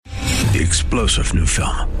The explosive new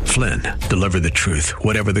film, Flynn, deliver the truth,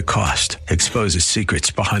 whatever the cost, exposes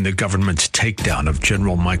secrets behind the government's takedown of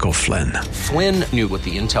General Michael Flynn. Flynn knew what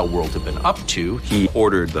the intel world had been up to. He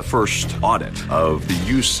ordered the first audit of the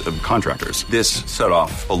use of contractors. This set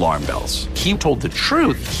off alarm bells. He told the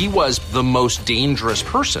truth. He was the most dangerous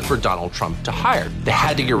person for Donald Trump to hire. They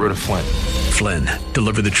had to get rid of Flynn. Flynn,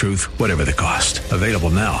 deliver the truth, whatever the cost. Available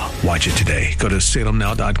now. Watch it today. Go to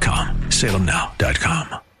salemnow.com.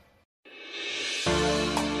 salemnow.com.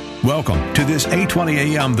 Welcome to this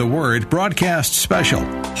 8:20 a.m. The Word broadcast special,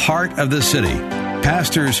 Heart of the City.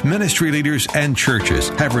 Pastors, ministry leaders, and churches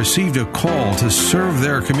have received a call to serve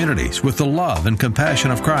their communities with the love and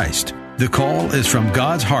compassion of Christ. The call is from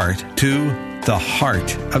God's heart to the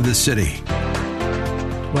heart of the city.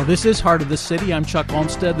 Well, this is Heart of the City. I'm Chuck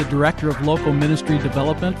Olmstead, the Director of Local Ministry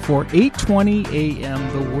Development for 8:20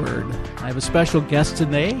 a.m. The Word. I have a special guest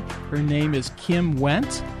today. Her name is Kim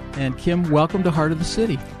Wendt. And Kim, welcome to Heart of the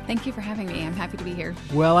City. Thank you for having me. I'm happy to be here.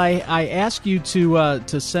 Well, I asked you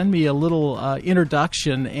to send me a little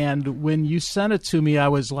introduction, and when you sent it to me, I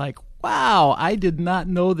was like, wow, I did not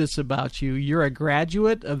know this about you. You're a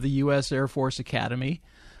graduate of the U.S. Air Force Academy,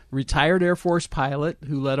 retired Air Force pilot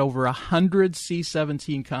who led over 100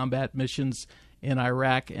 C-17 combat missions in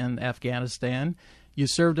Iraq and Afghanistan. You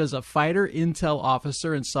served as a fighter intel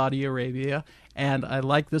officer in Saudi Arabia, and I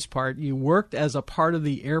like this part. You worked as a part of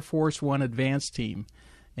the Air Force One advanced team.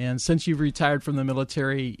 And since you've retired from the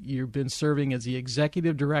military, you've been serving as the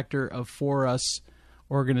executive director of For Us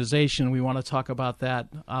organization. We want to talk about that,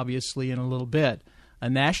 obviously, in a little bit. A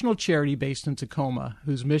national charity based in Tacoma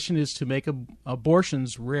whose mission is to make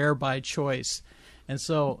abortions rare by choice. And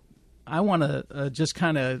so I want to just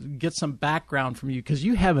kind of get some background from you because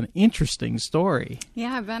you have an interesting story.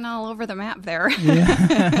 Yeah, I've been all over the map there.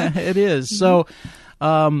 Yeah, it is. So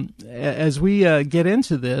as we get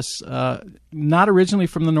into this, not originally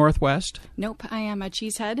from the Northwest. Nope, I am a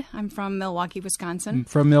cheesehead. I'm from Milwaukee, Wisconsin.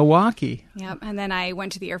 From Milwaukee. Yep, and then I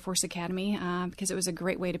went to the Air Force Academy because it was a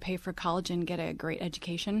great way to pay for college and get a great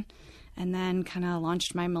education, and then kind of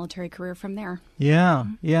launched my military career from there. Yeah,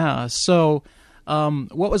 yeah. So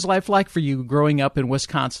what was life like for you growing up in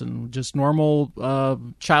Wisconsin? Just normal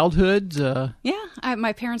childhood? Yeah,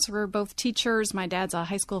 my parents were both teachers. My dad's a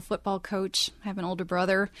high school football coach. I have an older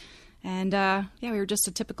brother. And, we were just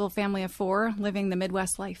a typical family of four living the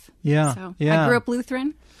Midwest life. Yeah, so yeah. I grew up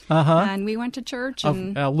Lutheran, and we went to church.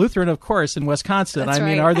 And Lutheran, of course, in Wisconsin. That's I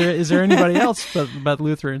mean, right. is there anybody else but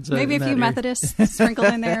Lutherans? Maybe a few area? Methodists sprinkled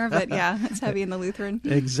in there, but yeah, it's heavy in the Lutheran.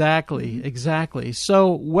 Exactly. So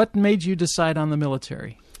what made you decide on the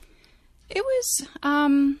military? It was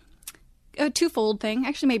a twofold thing,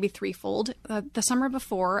 actually maybe threefold. The summer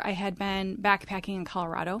before, I had been backpacking in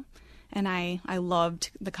Colorado, and I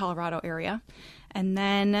loved the Colorado area. And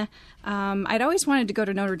then I'd always wanted to go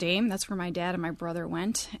to Notre Dame. That's where my dad and my brother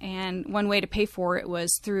went. And one way to pay for it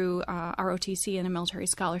was through ROTC and a military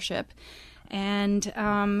scholarship. And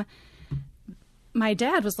my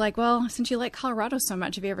dad was like, well, since you like Colorado so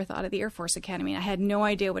much, have you ever thought of the Air Force Academy? And I had no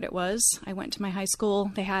idea what it was. I went to my high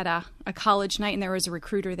school. They had a college night, and there was a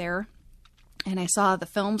recruiter there. And I saw the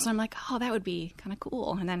films, and I'm like, oh, that would be kind of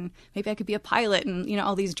cool. And then maybe I could be a pilot. And,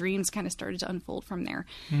 all these dreams kind of started to unfold from there.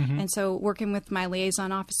 Mm-hmm. And so working with my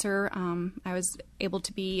liaison officer, I was able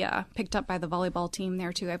to be picked up by the volleyball team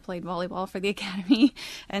there, too. I played volleyball for the academy.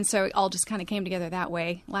 And so it all just kind of came together that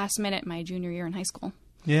way. Last minute, my junior year in high school.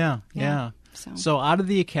 Yeah. So out of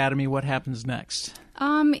the academy, what happens next?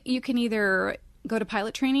 You can either go to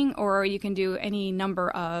pilot training, or you can do any number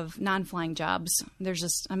of non-flying jobs. There's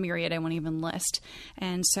just a myriad I won't even list.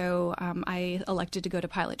 And so I elected to go to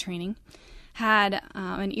pilot training. Had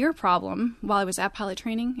an ear problem while I was at pilot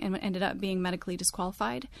training and ended up being medically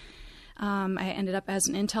disqualified. I ended up as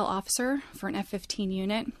an intel officer for an F-15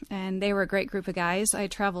 unit, and they were a great group of guys. I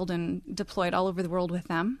traveled and deployed all over the world with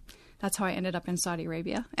them. That's how I ended up in Saudi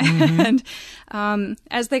Arabia. Mm-hmm. And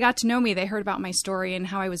as they got to know me, they heard about my story and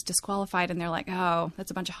how I was disqualified, and they're like, oh, that's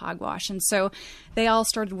a bunch of hogwash. And so they all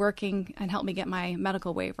started working and helped me get my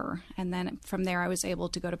medical waiver. And then from there, I was able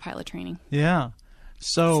to go to pilot training. Yeah.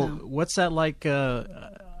 So what's that like?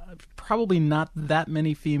 Probably not that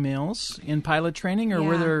many females in pilot training, or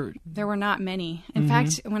were there? There were not many. In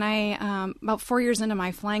fact, when I, about 4 years into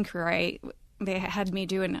my flying career, they had me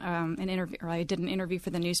do an interview, or I did an interview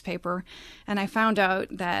for the newspaper, and I found out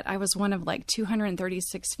that I was one of like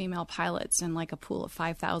 236 female pilots in like a pool of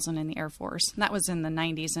 5,000 in the Air Force. And that was in the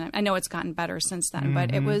 90s, and I know it's gotten better since then,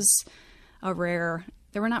 but it was a rare.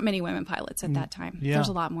 There were not many women pilots at that time. Yeah. There's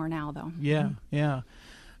a lot more now, though. Yeah.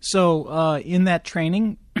 So in that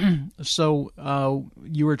training,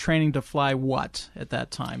 you were training to fly what at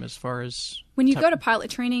that time as far as... When you go to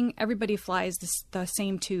pilot training, everybody flies the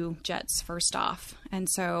same 2 jets first off. And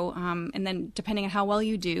so, and then depending on how well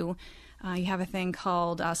you do, you have a thing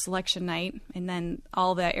called selection night, and then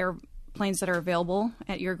all the airplanes that are available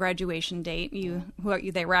at your graduation date,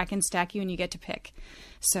 they rack and stack you, and you get to pick.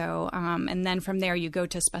 So, and then from there you go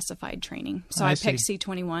to specified training. So I picked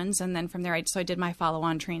C-21s, and then from there I did my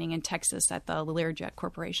follow-on training in Texas at the Learjet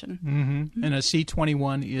Corporation. Mm-hmm. And a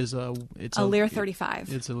C-21 is a Lear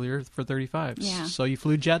 35. It's a Lear for 35s. Yeah. So you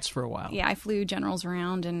flew jets for a while. Yeah, I flew generals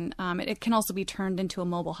around, and it can also be turned into a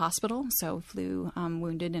mobile hospital. So flew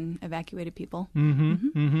wounded and evacuated people. Mm-hmm.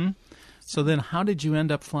 Mm-hmm. So then how did you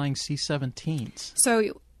end up flying C-17s?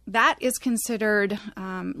 So that is considered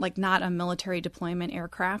like not a military deployment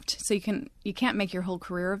aircraft. So you can't make your whole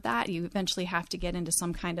career of that. You eventually have to get into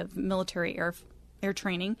some kind of military air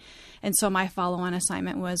training. And so my follow-on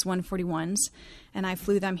assignment was 141s, and I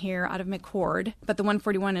flew them here out of McCord. But the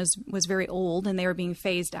 141 was very old, and they were being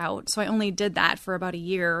phased out. So I only did that for about a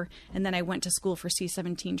year, and then I went to school for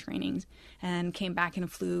C-17 training and came back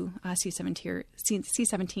and flew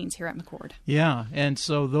C-17s here at McCord. Yeah, and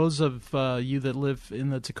so those of you that live in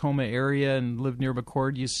the Tacoma area and live near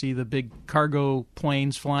McCord, you see the big cargo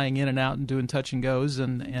planes flying in and out and doing touch and goes,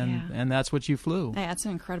 and that's what you flew. Yeah, it's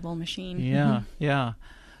an incredible machine. Yeah, yeah.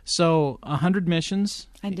 So 100 missions.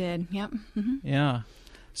 I did. Yep. Mm-hmm. Yeah.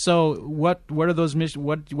 So what are those missions?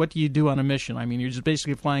 What do you do on a mission? I mean, you're just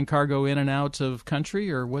basically flying cargo in and out of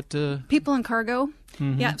country, or what? People and cargo.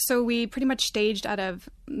 Mm-hmm. Yeah. So we pretty much staged out of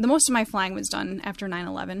most of my flying was done after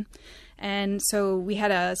 9/11, and so we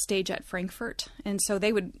had a stage at Frankfurt, and so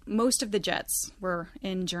most of the jets were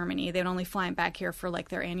in Germany. They would only fly back here for like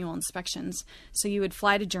their annual inspections. So you would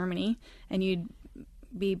fly to Germany, and you'd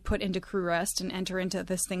be put into crew rest and enter into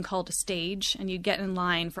this thing called a stage, and you'd get in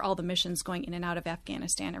line for all the missions going in and out of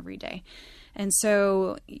Afghanistan every day. And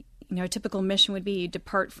so, a typical mission would be you'd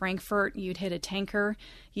depart Frankfurt, you'd hit a tanker,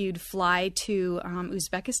 you'd fly to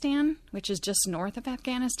Uzbekistan, which is just north of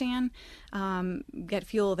Afghanistan, get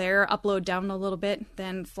fuel there, upload down a little bit,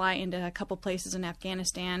 then fly into a couple places in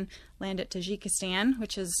Afghanistan, land at Tajikistan,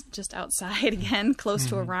 which is just outside again, close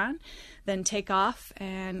to Iran, then take off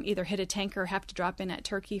and either hit a tanker or have to drop in at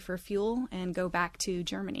Turkey for fuel and go back to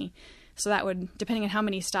Germany. So that would, depending on how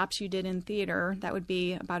many stops you did in theater, that would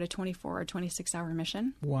be about a 24 or 26-hour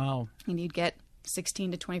mission. Wow. And you'd get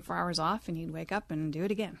 16 to 24 hours off, and you'd wake up and do it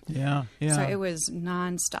again. Yeah, yeah. So it was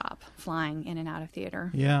nonstop flying in and out of theater.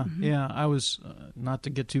 Yeah, yeah. I was, not to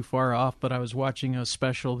get too far off, but I was watching a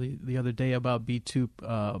special the other day about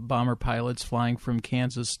B-2 bomber pilots flying from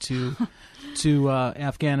Kansas to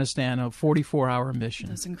Afghanistan, a 44-hour mission.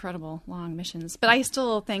 Those incredible long missions. But I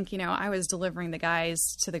still think, I was delivering the guys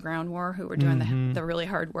to the ground war who were doing the really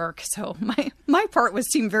hard work. So my part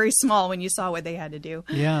seemed very small when you saw what they had to do.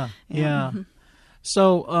 Yeah, yeah.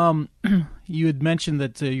 So you had mentioned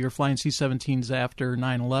that you were flying C-17s after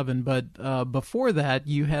 9/11, but before that,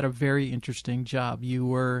 you had a very interesting job. You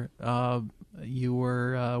were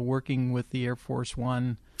working with the Air Force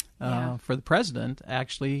One for the president,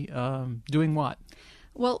 actually, doing what?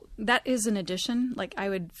 Well, that is an addition. Like, I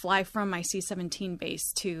would fly from my C-17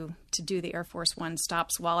 base to do the Air Force One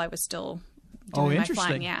stops while I was still doing my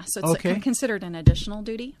flying. Yeah, so it's considered an additional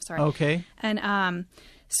duty. Sorry. Okay. And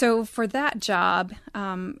so for that job,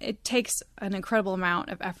 it takes an incredible amount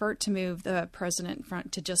of effort to move the president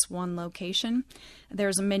to just one location.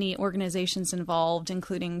 There's many organizations involved,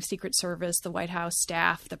 including Secret Service, the White House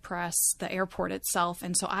staff, the press, the airport itself.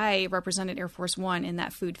 And so I represented Air Force One in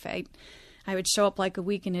that food fight. I would show up like a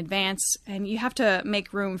week in advance, and you have to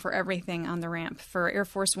make room for everything on the ramp, for Air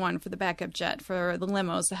Force One, for the backup jet, for the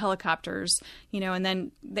limos, the helicopters, and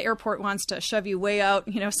then the airport wants to shove you way out,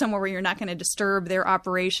 somewhere where you're not going to disturb their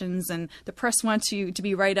operations, and the press wants you to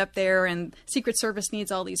be right up there, and Secret Service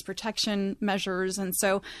needs all these protection measures, and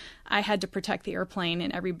so I had to protect the airplane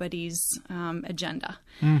and everybody's agenda.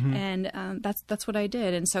 Mm-hmm. And that's what I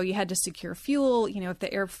did. And so you had to secure fuel,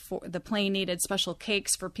 if the plane needed special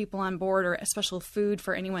cakes for people on board or special food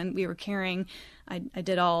for anyone we were carrying, I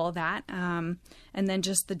did all of that. And then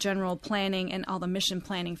just the general planning and all the mission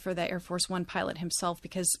planning for the Air Force One pilot himself,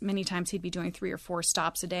 because many times he'd be doing 3 or 4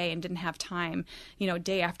 stops a day and didn't have time,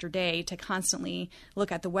 day after day to constantly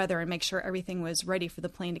look at the weather and make sure everything was ready for the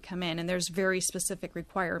plane to come in. And there's very specific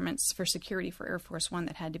requirements for security for Air Force One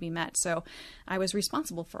that had to be met. So I was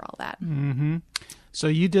responsible for all that. Mm-hmm. So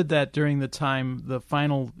you did that during the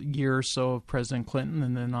final year or so of President Clinton,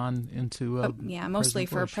 and then on into mostly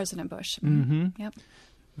for President Bush. Mm-hmm. Yep.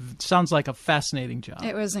 sounds like a fascinating job.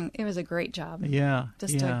 It was a great job. Yeah.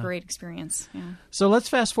 Just a great experience. Yeah. So let's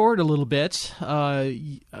fast forward a little bit.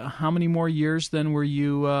 How many more years then were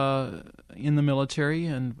you in the military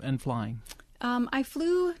and flying? I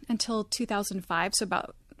flew until 2005, so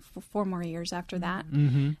about 4 more years after that.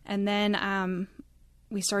 Mm-hmm. And then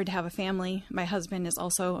we started to have a family. My husband is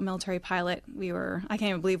also a military pilot. I can't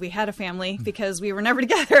even believe we had a family because we were never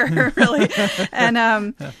together, really.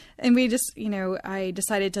 And we just, I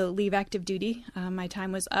decided to leave active duty. My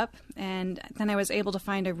time was up. And then I was able to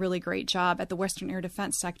find a really great job at the Western Air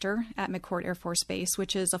Defense Sector at McChord Air Force Base,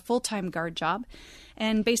 which is a full-time guard job.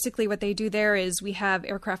 And basically what they do there is we have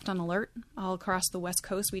aircraft on alert all across the West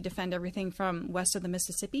Coast. We defend everything from west of the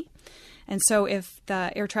Mississippi. And so if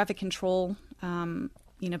the air traffic control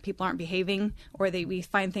people aren't behaving, or we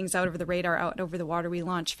find things out over the radar, out over the water, we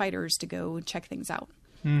launch fighters to go check things out.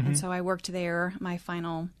 Mm-hmm. And so I worked there my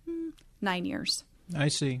final 9 years. I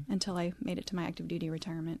see. Until I made it to my active duty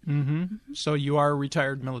retirement. Mm-hmm. Mm-hmm. So you are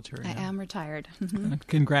retired military now. I am retired. Mm-hmm.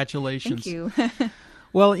 Congratulations. Thank you.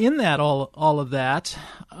 Well, in that, all of that,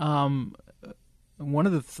 one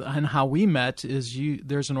of the and how we met is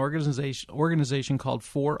there's an organization called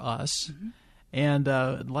For Us, mm-hmm. and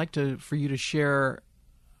I'd like for you to share,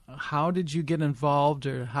 how did you get involved,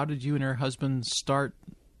 or how did you and your husband start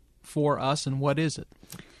For Us, and what is it?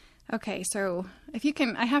 Okay, so if you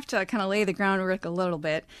can, I have to kind of lay the groundwork a little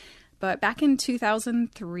bit, but back in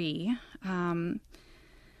 2003,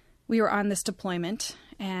 we were on this deployment,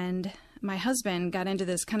 and my husband got into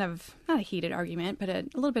this kind of, not a heated argument, but a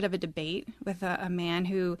little bit of a debate with a man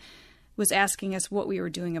who was asking us what we were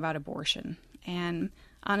doing about abortion. And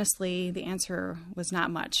honestly, the answer was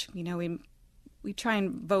not much. We try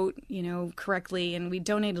and vote, correctly, and we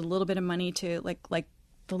donated a little bit of money to like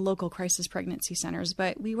the local crisis pregnancy centers,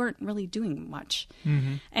 but we weren't really doing much.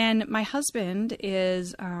 Mm-hmm. And my husband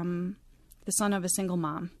is the son of a single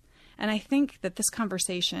mom. And I think that this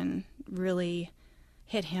conversation really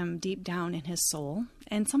hit him deep down in his soul,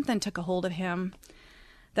 and something took a hold of him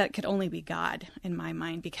that could only be God in my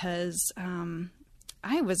mind, because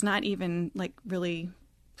I was not even really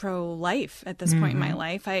pro-life at this mm-hmm. point in my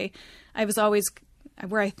life. I was always,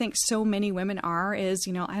 where I think so many women are, is,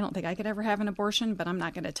 I don't think I could ever have an abortion, but I'm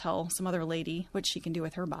not going to tell some other lady what she can do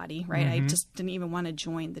with her body, right? Mm-hmm. I just didn't even want to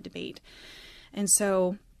join the debate. And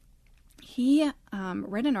so he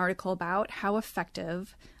read an article about how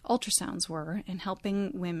effective ultrasounds were in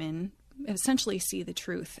helping women essentially see the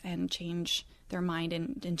truth and change their mind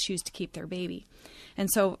and choose to keep their baby. And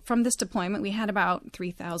so from this deployment, we had about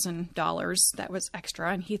 $3,000 that was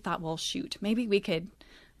extra. And he thought, well, shoot, maybe we could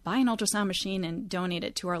buy an ultrasound machine and donate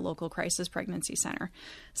it to our local crisis pregnancy center.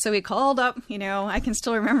 So he called up, I can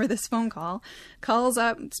still remember this phone call, calls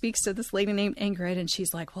up, speaks to this lady named Ingrid, and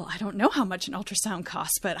she's like, well, I don't know how much an ultrasound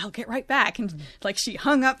costs, but I'll get right back. And she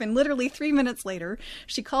hung up, and literally 3 minutes later,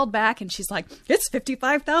 she called back and she's like, it's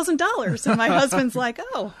 $55,000. And my husband's like,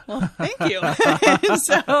 oh, well, thank you. And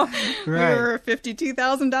so we were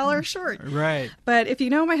 $52,000 short. Right. But if you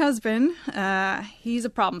know my husband, he's a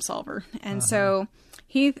problem solver. And so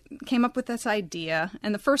he came up with this idea,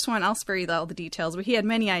 and the first one, I'll spare you all the details, but he had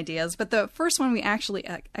many ideas. But the first one we actually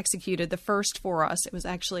executed, the first For Us, it was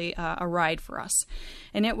actually a ride for us.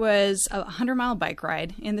 And it was a 100-mile bike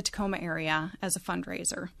ride in the Tacoma area as a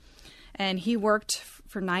fundraiser. And he worked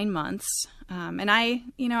for 9 months. And I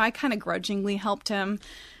kind of grudgingly helped him.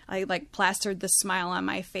 I plastered the smile on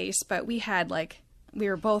my face, but we had we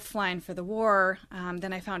were both flying for the war.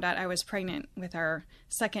 Then I found out I was pregnant with our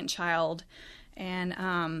second child.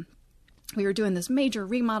 And we were doing this major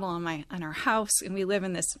remodel on our house, and we live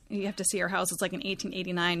in this, you have to see our house, it's like an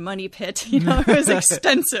 1889 money pit, it was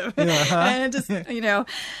extensive. And just,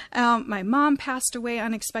 my mom passed away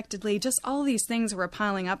unexpectedly, just all these things were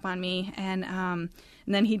piling up on me. And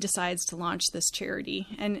then he decides to launch this charity,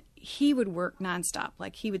 and he would work nonstop.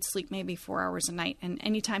 He would sleep maybe 4 hours a night. And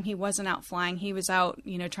anytime he wasn't out flying, he was out,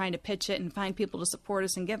 trying to pitch it and find people to support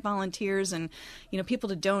us and get volunteers and, people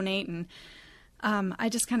to donate. And I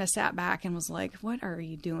just kind of sat back and was like, what are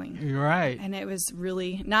you doing? Right. And it was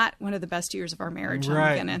really not one of the best years of our marriage,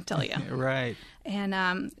 right. I'm going to tell you. Right.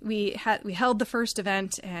 And we held the first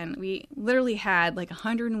event, and we literally had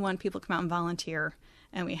 101 people come out and volunteer,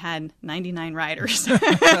 and we had 99 riders.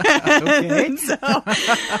 Okay.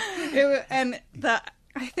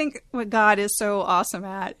 I think what God is so awesome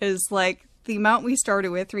at is the amount we started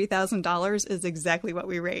with, $3,000, is exactly what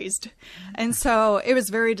we raised. And so it was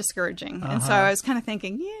very discouraging. And so I was kind of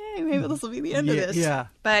thinking, yay, maybe this will be the end of this. Yeah.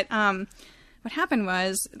 But what happened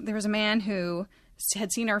was there was a man who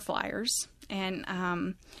had seen our flyers,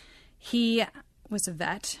 and he was a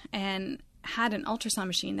vet, and had an ultrasound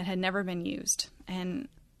machine that had never been used, and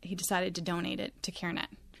he decided to donate it to CareNet.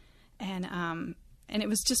 And it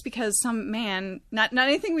was just because some man, not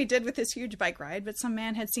anything we did with this huge bike ride, but some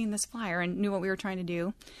man had seen this flyer and knew what we were trying to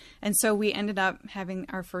do. And so we ended up having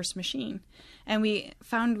our first machine. And we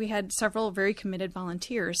found we had several very committed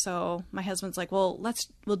volunteers. So my husband's like, well,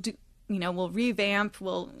 we'll revamp,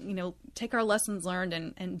 we'll, take our lessons learned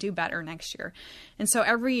and do better next year. And so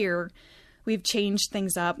every year we've changed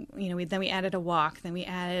things up. Then we added a walk, then we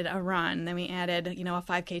added a run, then we added, a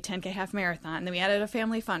 5K, 10K half marathon, then we added a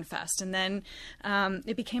family fun fest, and then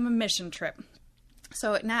it became a mission trip.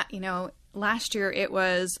 So last year it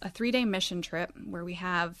was a 3-day mission trip where we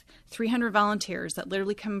have 300 volunteers that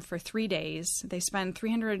literally come for 3 days. They spend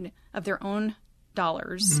 $300 of their own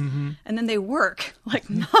dollars, and then they work like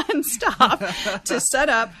nonstop to set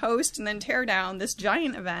up, host, and then tear down this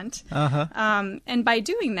giant event. And by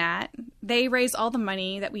doing that, they raise all the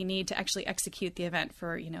money that we need to actually execute the event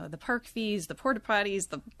for, the park fees, the porta potties,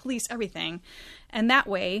 the police, everything. And that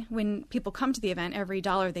way, when people come to the event, every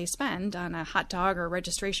dollar they spend on a hot dog or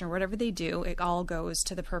registration or whatever they do, it all goes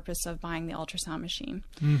to the purpose of buying the ultrasound machine.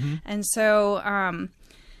 And so,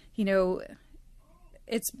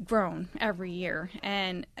 it's grown every year,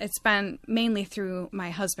 and it's been mainly through my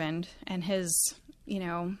husband and his,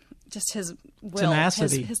 just his will,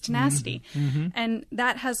 tenacity. his tenacity. And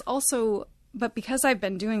that has also, but because I've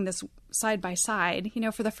been doing this side by side,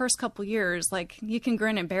 for the first couple years, like, you can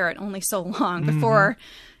grin and bear it only so long before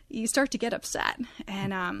you start to get upset.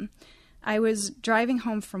 And I was driving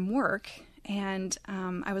home from work, and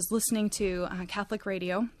I was listening to Catholic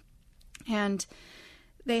radio, and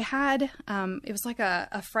they had, it was like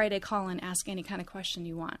a Friday call-in, ask any kind of question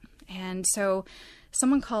you want. And so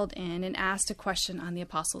someone called in and asked a question on the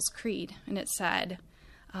Apostles' Creed. And it said,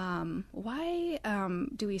 why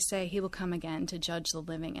do we say he will come again to judge the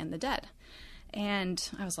living and the dead? And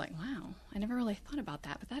I was like, wow, I never really thought about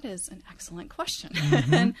that, but that is an excellent question.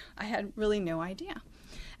 And I had really no idea.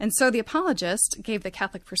 And so the apologist gave the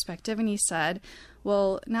Catholic perspective, and he said,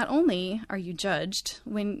 well, not only are you judged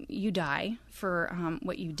when you die for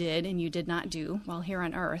what you did and you did not do while here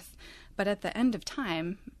on earth, but at the end of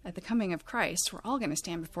time, at the coming of Christ, we're all going to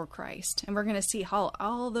stand before Christ, and we're going to see how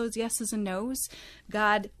all those yeses and nos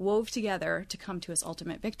God wove together to come to his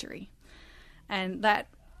ultimate victory. And that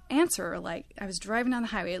answer, like, I was driving down the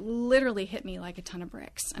highway, it literally hit me like a ton of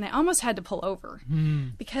bricks, and I almost had to pull over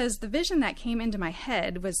because the vision that came into my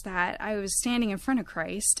head was that I was standing in front of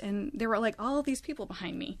Christ, and there were like all these people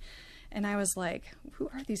behind me, and I was like, who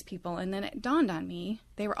are these people? And then it dawned on me,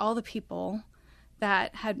 they were all the people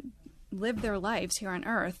that had lived their lives here on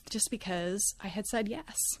earth just because I had said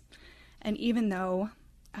yes. And even though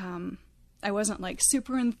I wasn't like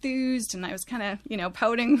super enthused, and I was kind of,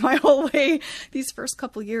 pouting my whole way these first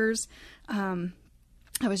couple years, I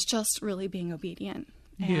was just really being obedient.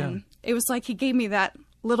 And it was like he gave me that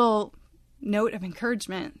little note of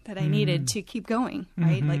encouragement that I needed to keep going,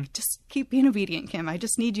 right? Like, just keep being obedient, Kim. I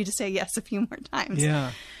just need you to say yes a few more times.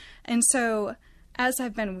 And so as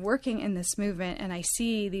I've been working in this movement, and I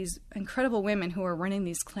see these incredible women who are running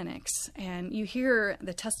these clinics, and you hear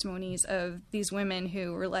the testimonies of these women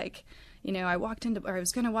who were like, I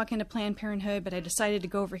was going to walk into Planned Parenthood, but I decided to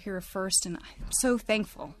go over here first. And I'm so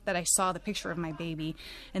thankful that I saw the picture of my baby,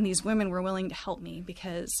 and these women were willing to help me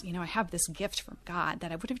because, I have this gift from God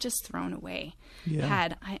that I would have just thrown away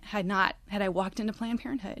had I walked into Planned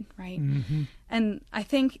Parenthood. Right. And I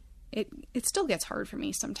think it still gets hard for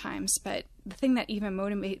me sometimes, but the thing that even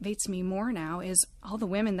motivates me more now is all the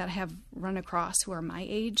women that I have run across who are my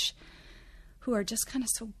age, who are just kind of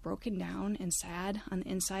so broken down and sad on the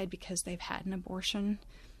inside because they've had an abortion,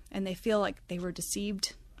 and they feel like they were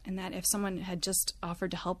deceived, and that if someone had just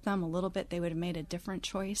offered to help them a little bit, they would have made a different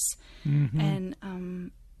choice. And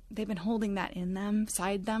they've been holding that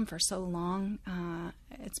inside them for so long.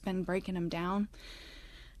 It's been breaking them down,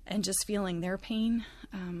 and just feeling their pain.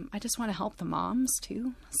 I just want to help the moms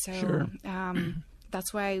too. So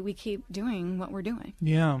that's why we keep doing what we're doing.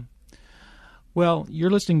 Yeah. Well, you're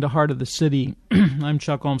listening to Heart of the City. I'm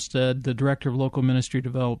Chuck Olmstead, the Director of Local Ministry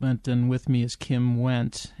Development, and with me is Kim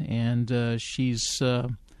Wendt, and she's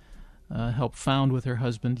helped found with her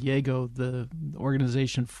husband Diego the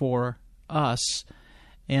organization For Us.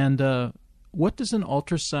 And what does an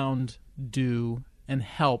ultrasound do and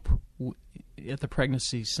help at the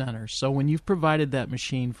pregnancy center? So when you've provided that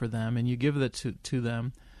machine for them and you give it to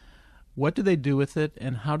them, what do they do with it,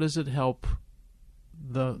 and how does it help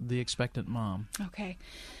the expectant mom? Okay.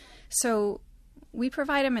 So We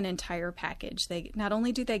provide them an entire package. They not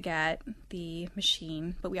only do they get the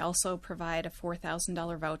machine, but we also provide a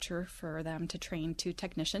 $4,000 voucher for them to train 2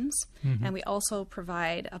 technicians. And we also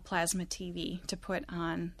provide a plasma TV to put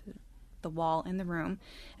on the wall in the room.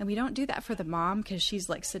 And we don't do that for the mom because she's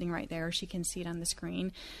like sitting right there. She can see it on the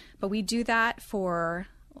screen. But we do that for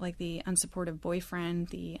like the unsupportive boyfriend,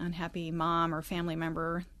 the unhappy mom or family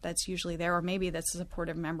member that's usually there, or maybe that's a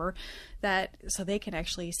supportive member, that so they can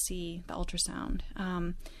actually see the ultrasound.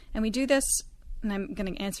 And we do this, and I'm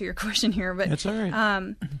going to answer your question here, but that's all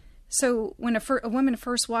right. So when a woman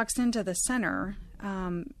first walks into the center,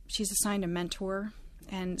 she's assigned a mentor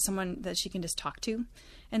and someone that she can just talk to.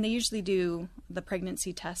 And they usually do the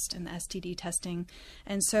pregnancy test and the STD testing.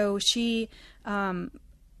 And so she...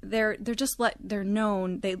 they're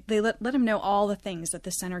known. They let them know all the things that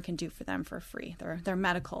the center can do for them for free. They're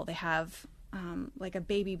medical. They have like a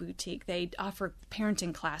baby boutique. They offer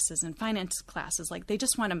parenting classes and finance classes. Like they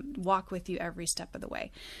just want to walk with you every step of the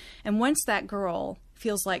way. And once that girl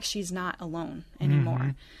feels like she's not alone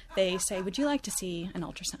anymore, they say, "Would you like to see an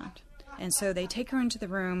ultrasound?" And so they take her into the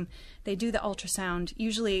room. They do the ultrasound.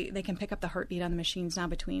 Usually they can pick up the heartbeat on the machines now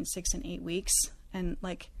between 6 and 8 weeks, and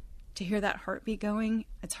like. To hear that heartbeat going,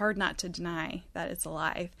 it's hard not to deny that it's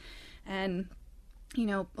alive. And, you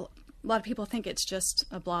know, a lot of people think it's just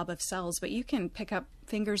a blob of cells, but you can pick up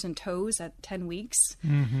fingers and toes at 10 weeks.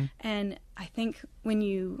 And I think when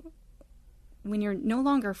you're no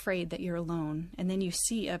longer afraid that you're alone, and then you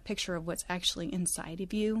see a picture of what's actually inside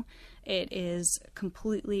of you, it is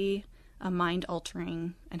completely a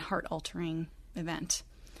mind-altering and heart-altering event.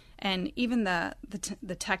 And even the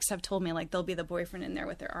techs have told me, like, they'll be the boyfriend in there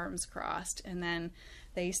with their arms crossed, and then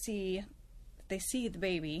they see the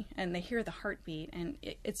baby and they hear the heartbeat, and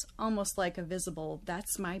it's almost like a visible,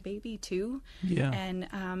 that's my baby too. Yeah. And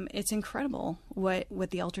it's incredible what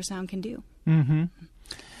the ultrasound can do.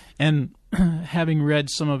 And having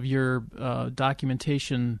read some of your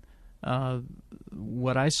documentation,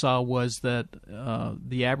 what I saw was that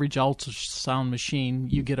the average ultrasound machine,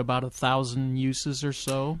 you get about 1,000 uses or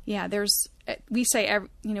so. Yeah, we say,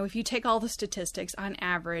 if you take all the statistics, on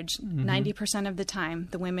average, 90% of the time,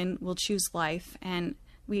 the women will choose life. And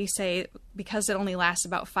we say, because it only lasts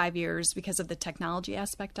about 5 years, because of the technology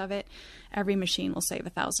aspect of it, every machine will save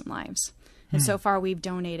 1,000 lives. And so far, we've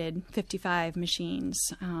donated 55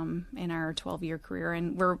 machines in our 12-year career,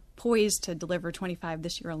 and we're poised to deliver 25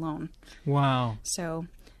 this year alone. Wow! So,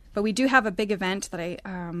 but we do have a big event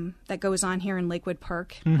that goes on here in Lakewood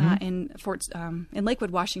Park, in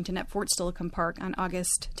Lakewood, Washington, at Fort Steilacoom Park on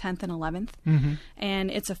August 10th and 11th,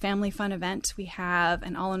 and it's a family fun event. We have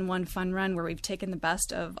an all-in-one fun run where we've taken the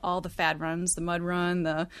best of all the fad runs, the mud run,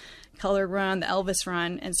 the color run, the Elvis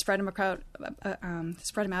run, and spread them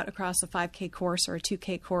out across a 5K course or a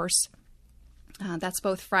 2K course. That's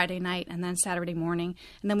both Friday night and then Saturday morning.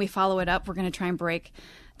 And then we follow it up. We're going to try and break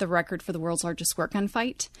the record for the world's largest squirt gun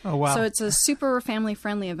fight. Oh, wow. So it's a super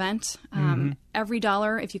family-friendly event. Every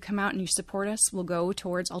dollar, if you come out and you support us, will go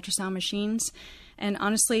towards ultrasound machines. And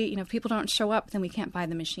honestly, if people don't show up, then we can't buy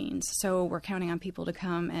the machines. So we're counting on people to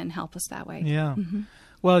come and help us that way. Yeah.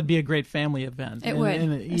 Well, it'd be a great family event. It would.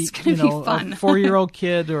 It's going to be fun. A 4-year-old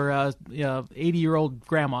kid or a 80-year-old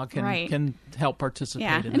grandma can help participate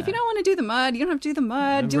in that. And if you don't want to do the mud, you don't have to do the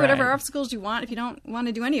mud. Do whatever obstacles you want. If you don't want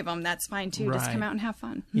to do any of them, that's fine too. Just come out and have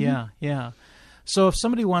fun. Yeah. So if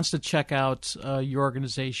somebody wants to check out your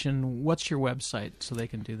organization, what's your website so they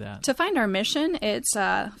can do that? To find our mission, it's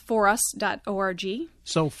forus.org.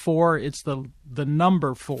 So 4, it's the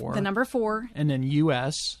number 4. The number 4. And then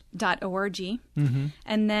US.org.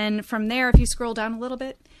 And then from there, if you scroll down a little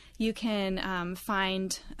bit, you can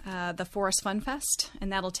find the Forest Fun Fest,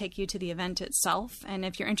 and that'll take you to the event itself. And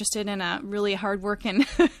if you're interested in a really hard-working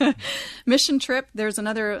mission trip, there's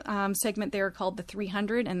another segment there called the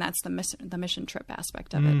 300, and that's the mission trip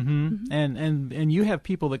aspect of it. And you have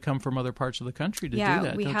people that come from other parts of the country to do that.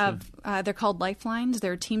 Yeah, we have. They're called Lifelines.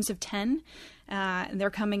 They're teams of 10. And they're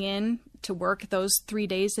coming in to work those 3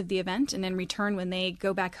 days of the event, and in return, when they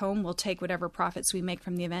go back home, we'll take whatever profits we make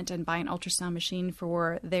from the event and buy an ultrasound machine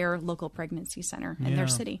for their local pregnancy center in their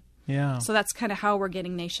city. Yeah. So that's kind of how we're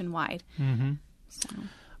getting nationwide. So.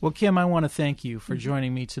 Well, Kim, I want to thank you for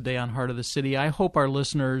joining me today on Heart of the City. I hope our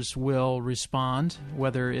listeners will respond,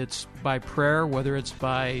 whether it's by prayer, whether it's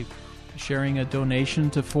by sharing a donation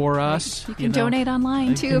to For Us. You can donate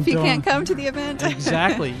online, too, if you can't come to the event.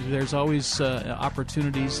 Exactly. There's always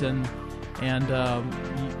opportunities, and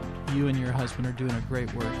you and your husband are doing a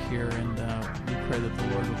great work here, and we pray that the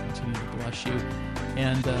Lord will continue to bless you.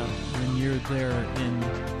 And when you're there in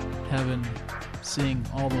heaven, seeing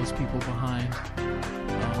all those people behind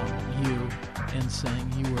you, and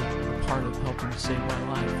saying you were a part of helping save my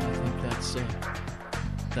life. I think that's a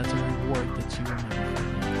reward that you will never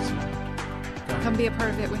forget. So, come be a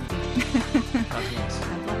part of it with me. God bless.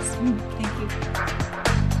 God bless. Thank you.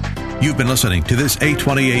 You've been listening to this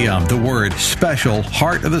 820 AM The Word special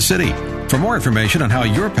Heart of the City. For more information on how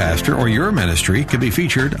your pastor or your ministry can be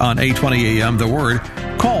featured on 820 AM The Word,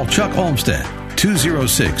 call Chuck Olmstead,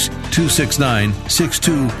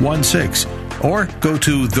 206-269-6216, or go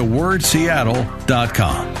to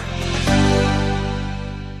thewordseattle.com.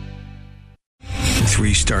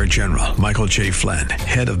 3-star General Michael J. Flynn,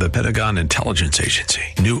 head of the Pentagon Intelligence Agency,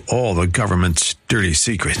 knew all the government's dirty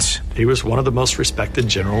secrets. He was one of the most respected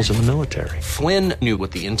generals in the military. Flynn knew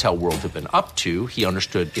what the intel world had been up to. He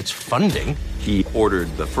understood its funding. He ordered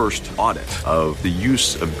the first audit of the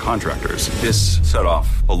use of contractors. This set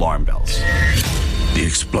off alarm bells. The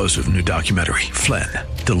explosive new documentary, Flynn,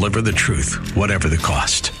 Deliver the Truth, Whatever the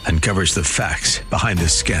Cost, uncovers the facts behind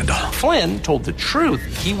this scandal. Flynn told the truth.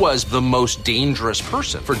 He was the most dangerous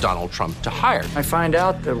person for Donald Trump to hire. I find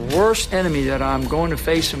out the worst enemy that I'm going to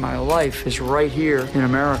face in my life is right here in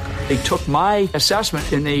America. They took my assessment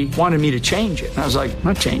and they wanted me to change it. And I was like, I'm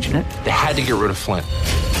not changing it. They had to get rid of Flynn.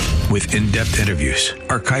 With in-depth interviews,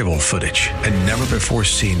 archival footage, and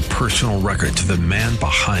never-before-seen personal records of the man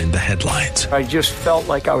behind the headlines. I just felt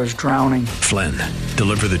like I was drowning. Flynn,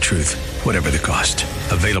 Deliver the Truth, Whatever the Cost.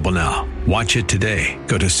 Available now. Watch it today.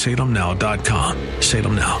 Go to salemnow.com.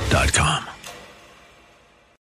 salemnow.com.